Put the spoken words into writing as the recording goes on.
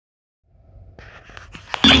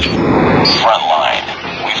Front line.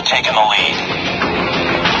 We've taken the lead.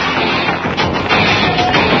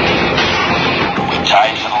 We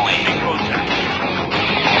tied for the lead.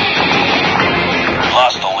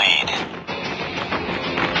 Lost the lead.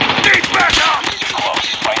 Need back up! Too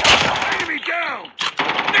close. Fight harder. Enemy down!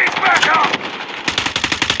 Need back up!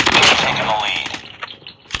 We've taken the lead.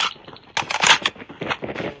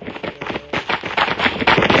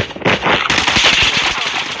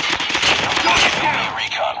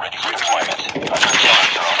 Recon ready for deployment. Under killer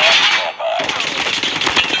drone on standby.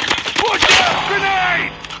 Watch out!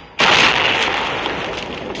 Grenade!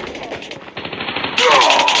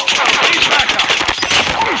 Need back up!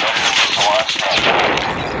 Missile on standby.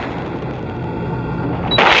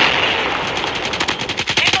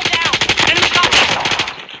 Tango down! Enemy contact!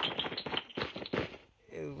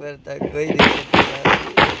 ऊपर तक कोई दिक्कत नहीं आती।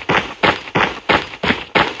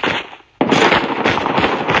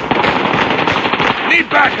 Need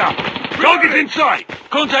backup! Target's in sight!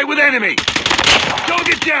 Contact with enemy!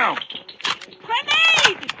 Target down!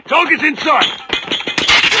 Grenade! Target's in sight!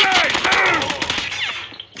 Grenade! Move!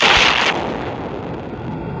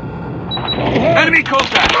 Enemy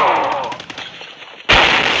contact!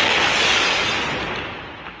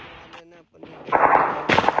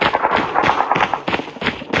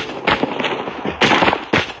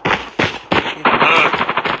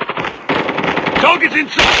 Target's in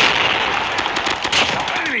sight!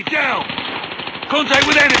 Enemy down! Contact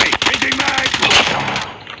with enemy! Changing mag!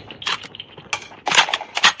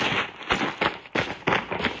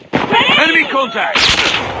 Enemy contact!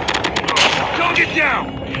 Target down!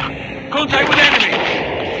 Contact with enemy!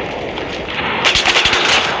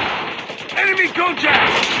 Enemy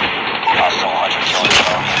contact! Hostile hunter killer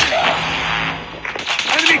drone inbound.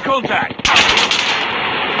 Enemy contact!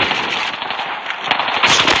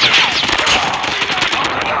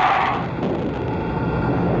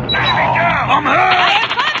 Enemy down! I'm hurt! I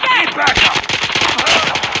have contact! Need backup!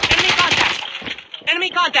 Enemy contact! Enemy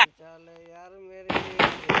contact! चले यार मेरे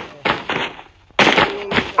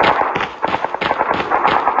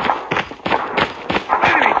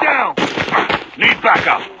Enemy down! Need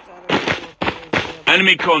backup!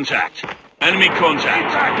 Enemy contact! Enemy contact!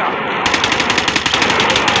 Need backup!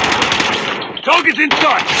 Target's in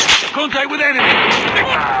sight! Contact with enemy!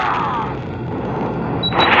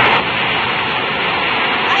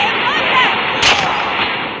 I have contact!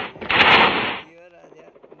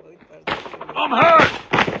 I'm hurt!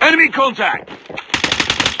 Enemy contact!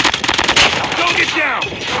 Target down!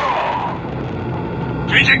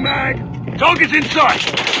 Changing mag! Target's in sight!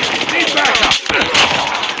 Need backup!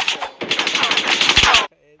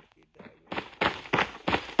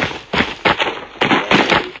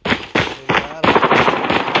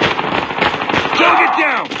 Target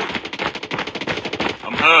down!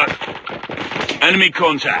 I'm hurt. Enemy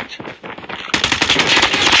contact.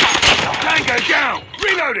 Tango down!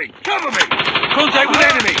 Reloading! Cover me! Contact with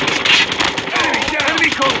enemy! Enemy down! Enemy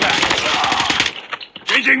contact!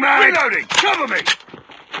 Changing mag! Reloading! Cover me!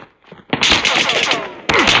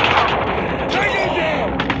 Tango down!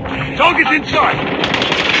 Target's in sight!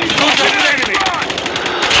 Contact with enemy!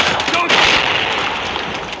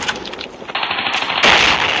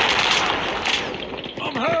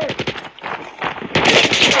 I'm hurt!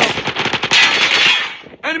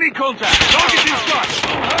 Enemy contact! Target's in sight!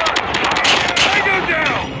 I'm hurt! Tango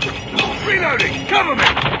down! Reloading! Cover me!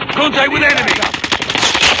 Contact with enemy!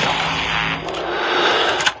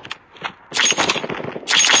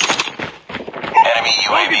 Enemy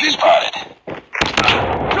UAV spotted.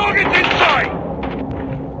 Target's in sight!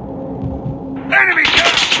 Enemy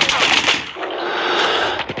down!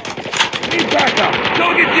 Need backup!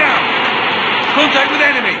 Target down! Contact with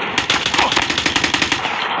enemy!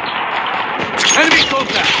 Enemy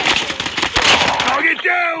contact! Target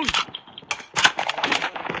down!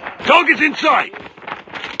 Target's in sight!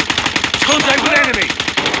 Contact with enemy!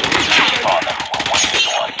 On them. We're winning this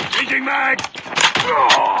one. Changing mag!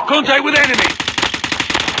 Contact with enemy!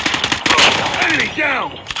 Enemy down!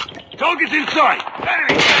 Target's in sight!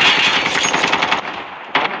 Enemy!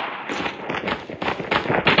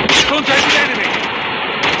 Contact with enemy!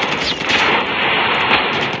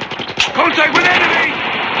 Contact with enemy!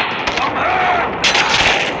 I'm hurt!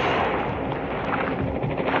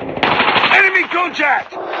 Enemy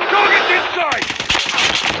contact! Target's in sight!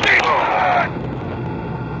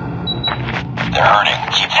 They're hurting.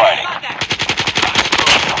 Keep fighting.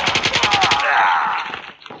 Contact!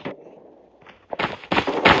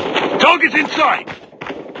 Target's in sight!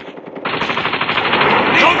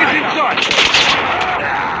 Target's in sight!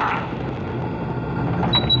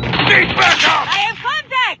 Need backup! I have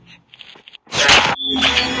contact!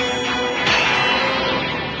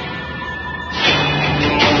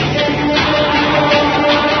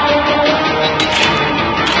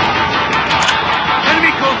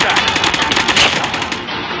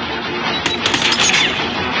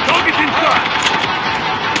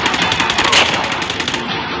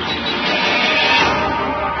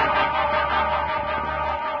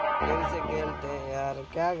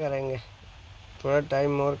 थोड़ा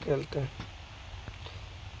time और खेलते हैं,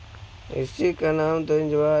 इसी का नाम तो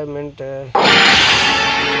enjoyment है।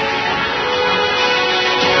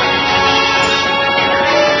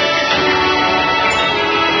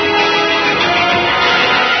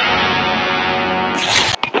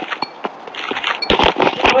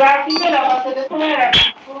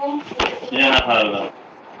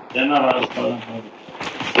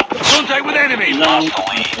 Contact with enemy! Lost the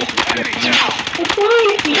lead. Enemy down!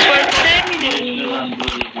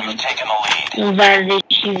 We've taken the lead.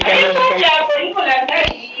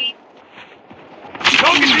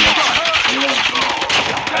 Target inside!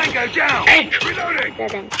 Tango down! Reloading!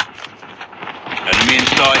 Enemy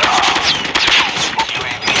inside!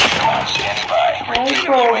 UAV recon standing by.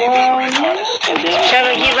 UAV recon is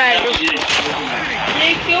standing by.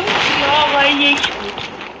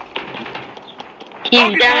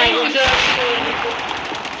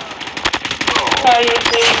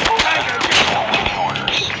 Awaiting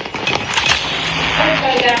orders.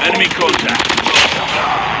 Enemy contact!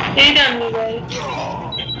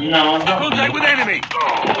 Contact with enemy!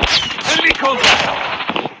 Enemy contact!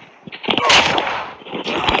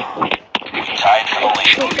 Tied for the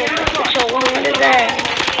lead.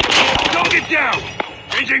 Target down!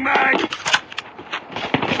 Changing mag!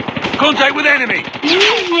 Contact with enemy! We've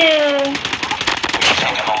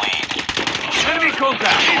taken the lead. Enemy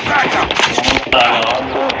contact! Need backup!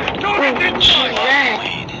 Target inside!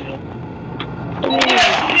 Lead.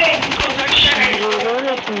 Contact enemy!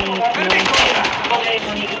 Enemy contact!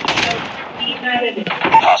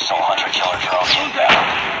 Hostile hunter-killer drone inbound.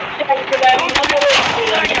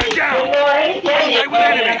 Tango down! Contact with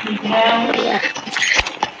enemy!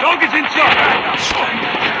 Target's inside!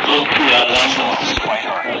 Quite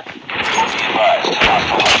hard. Be advised,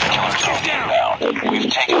 hostile hunter-killer drone inbound. We've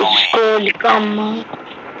taken the lead.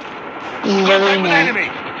 Contact with enemy!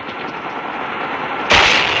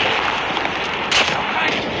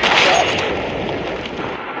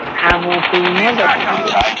 Need backup!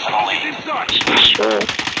 Tied for the lead. Inside!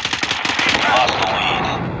 Lost the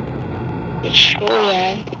lead.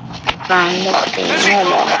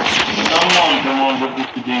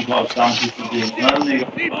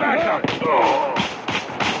 Need backup!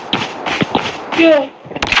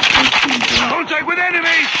 Contact with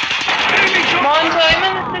enemy! Enemy contact!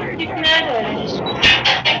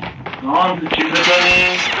 Target's inside! Enemy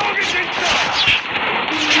contact! Target's inside!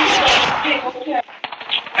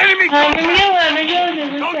 Enemy contact!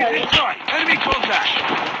 Enemy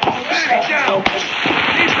down!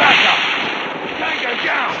 Need backup! Tango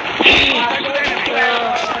down! Contact with enemy!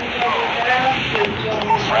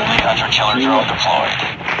 Friendly hunter-killer drone deployed.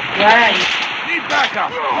 Need backup!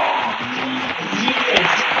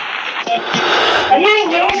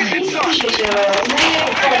 Target's inside!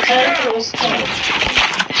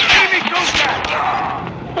 Enemy contact!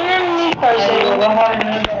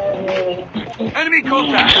 Enemy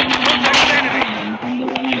contact! Contact with enemy!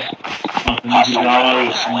 Hostile friendly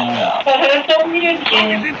missile inbound.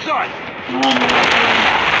 Target's inside!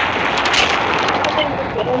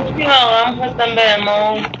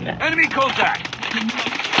 Enemy contact!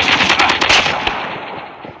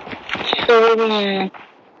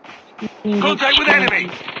 Contact with enemy!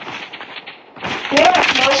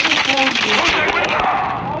 Contact with...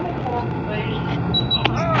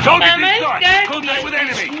 Target's inside! Contact with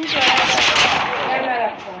enemy!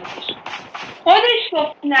 Target's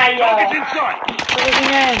inside!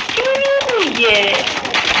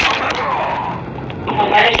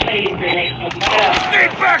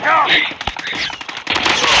 Need backup!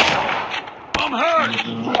 I'm hurt!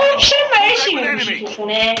 Contact with enemy!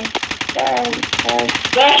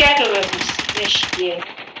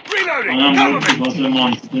 Reloading! Cover me!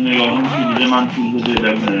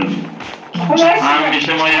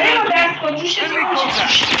 Enemy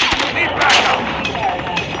contact! Need backup!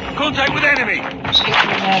 Contact with enemy!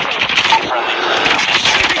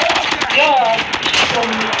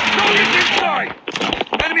 Target's inside!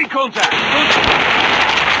 Enemy contact!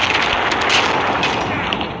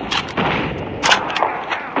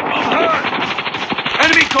 I'm hurt!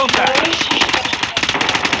 Enemy contact!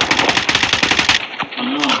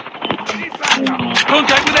 Need backup!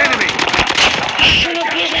 Contact with enemy!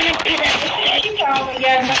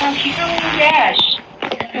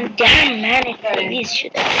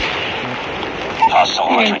 Hostile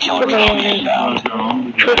hunter-killer drone inbound.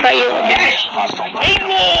 Hostile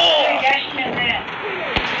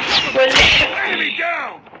Enemy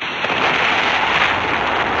down!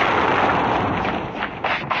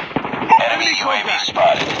 enemy UAV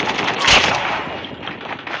spotted.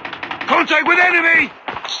 Contact with enemy!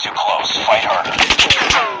 It's too close. Fight harder.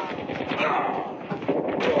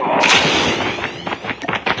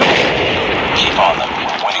 Keep on them. We're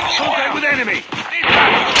winning this Contact one. with enemy. We've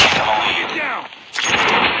taken the lead. Get down.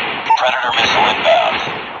 Predator missile inbound.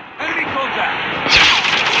 Enemy contact.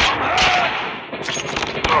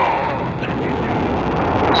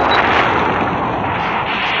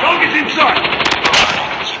 Target's inside.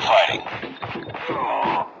 Keep fighting.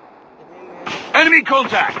 Enemy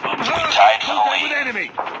contact. Tied for the Contact with lead. enemy.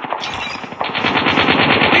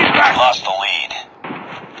 He's back. Lost the lead.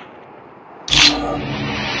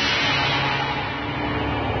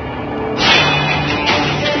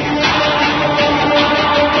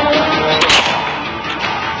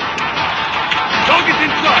 Target's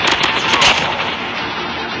inside.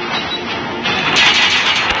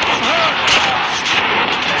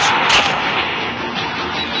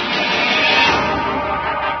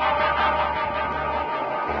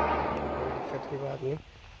 दिक्कत की बात नहीं,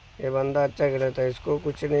 ये बंदा अच्छा खेलता है, इसको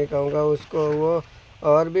कुछ नहीं कहूँगा। उसको वो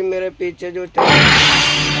और भी मेरे पीछे जो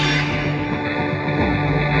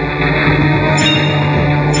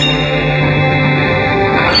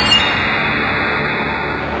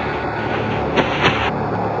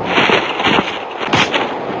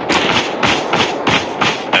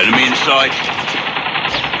Enemy in sight.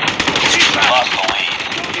 Lost the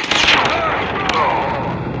lead.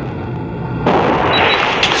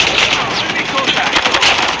 Enemy contact.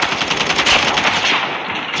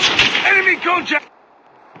 Enemy contact.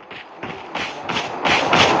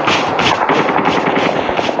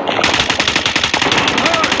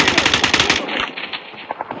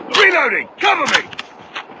 Reloading. Cover me.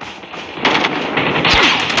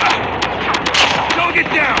 Target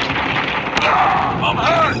down. I'm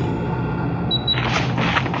hurt.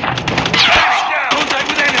 Enemy down. Contact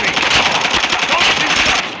with enemy. Target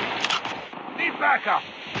inside. Need backup.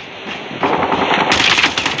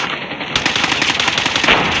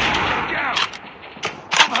 Down.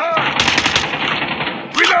 I'm hurt.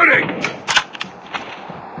 Reloading.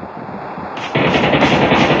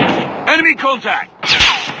 Enemy contact.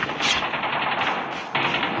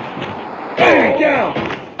 Enemy down.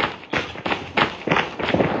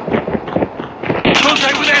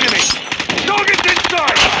 Contact with enemy. Target's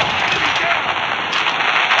inside. Enemy down.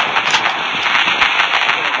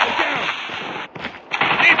 Down.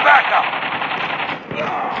 Need backup.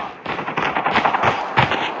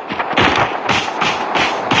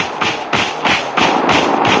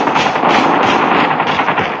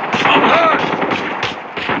 I'm hurt.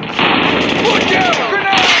 Watch out.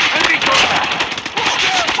 Grenade. Enemy contact. Watch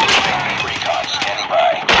out. Recon standing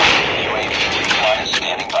by. UAV recon is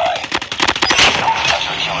standing by.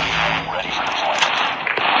 Hunter killer drone ready for deployment.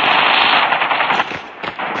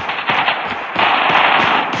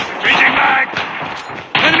 Changing mag.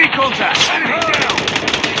 Enemy contact. Enemy down.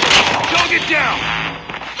 Target down.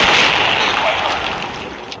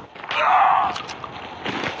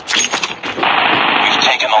 We've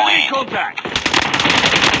taken the Enemy lead. contact.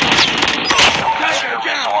 Predator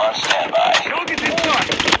missile on standby. Target's inside.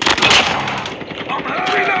 I'm hurt.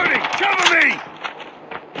 Reloading. Cover me.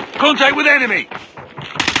 Contact with enemy.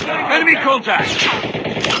 Enemy contact.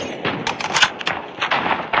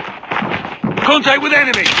 Contact with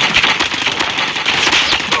enemy.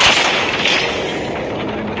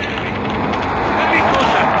 Enemy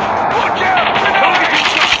contact. Watch out. Target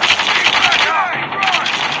inside. Back up.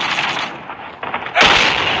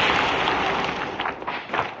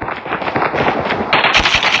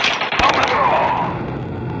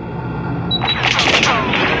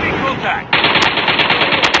 Enemy contact.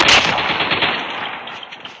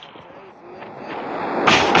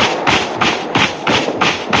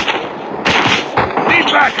 Need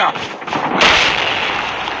backup.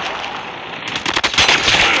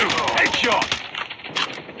 Headshot.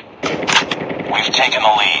 We've taken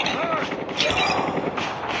the lead.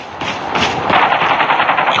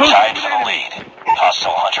 We tied for the lead.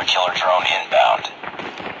 Hostile hunter killer drone inbound.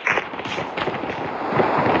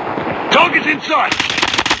 Target's inside.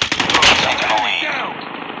 Taking the lead. Down.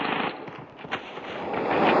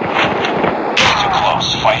 It's too close.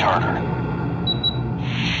 Fight harder.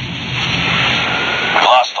 We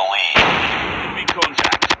lost the lead. Enemy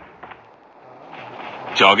contact.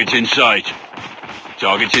 Target's in sight.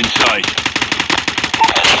 Target's in sight.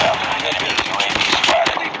 Heads up. Enemy UAV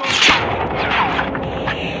spotted. Enemy contact.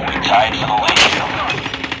 We tied for the lead.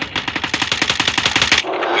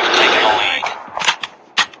 We've taken the lead.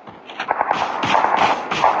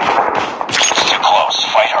 It's too close.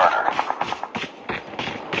 Fight harder.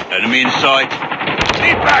 Enemy in sight.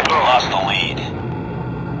 Need back. We lost the lead.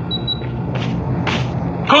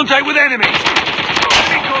 Contact with enemy.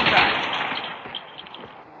 Enemy contact.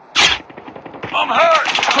 I'm hurt.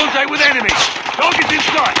 Contact with enemy. Target's in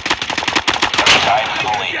sight. Tied for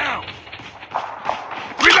the lead. Down.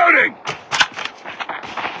 Reloading!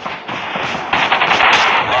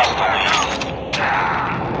 Lost the lead.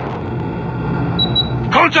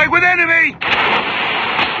 Contact with enemy!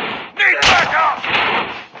 Need backup!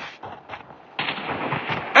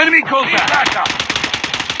 Enemy contact! Need backup!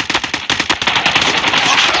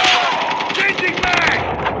 Changing mag!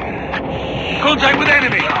 Contact with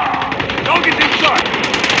enemy! Target in sight!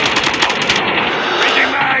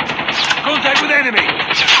 Changing mag! Contact with enemy!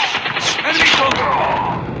 Enemy contact!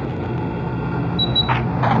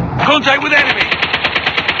 Contact with enemy!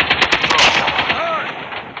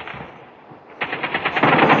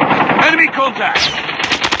 Enemy contact!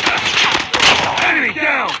 Enemy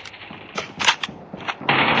down!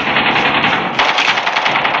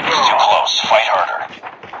 Too close. Fight harder.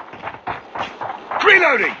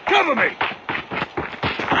 Reloading! Cover me!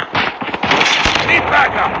 Need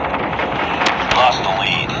backup! Lost the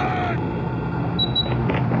lead.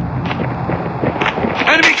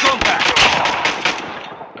 Enemy contact!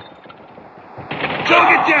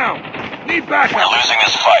 Target down! Need We're backup! losing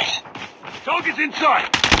this fight. Target's in sight!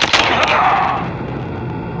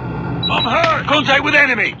 I'm hurt! Contact with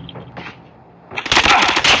enemy!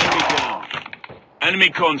 Enemy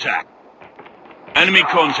contact! Enemy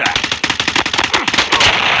contact!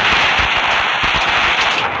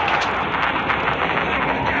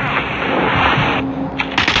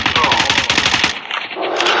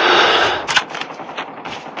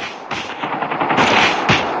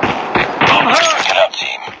 I'm hurt! Get up,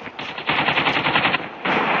 team.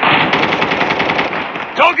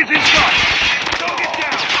 Target's in sight! Target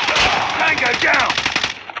down! Tango down!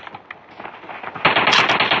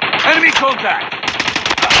 Enemy contact!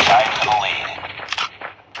 Tied for the lead.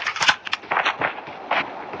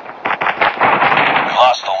 We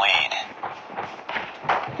lost the lead.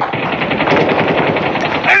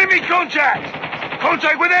 Enemy contact!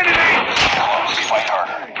 Contact with enemy! Close. Fight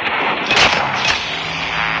harder.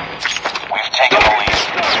 We've taken the lead.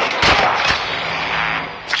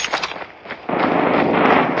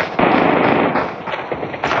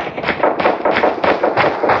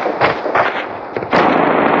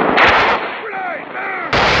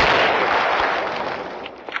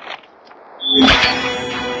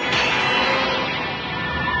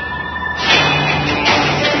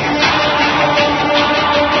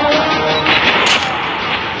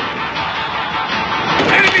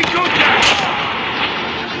 Enemy contact!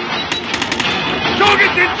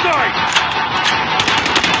 Target's in sight!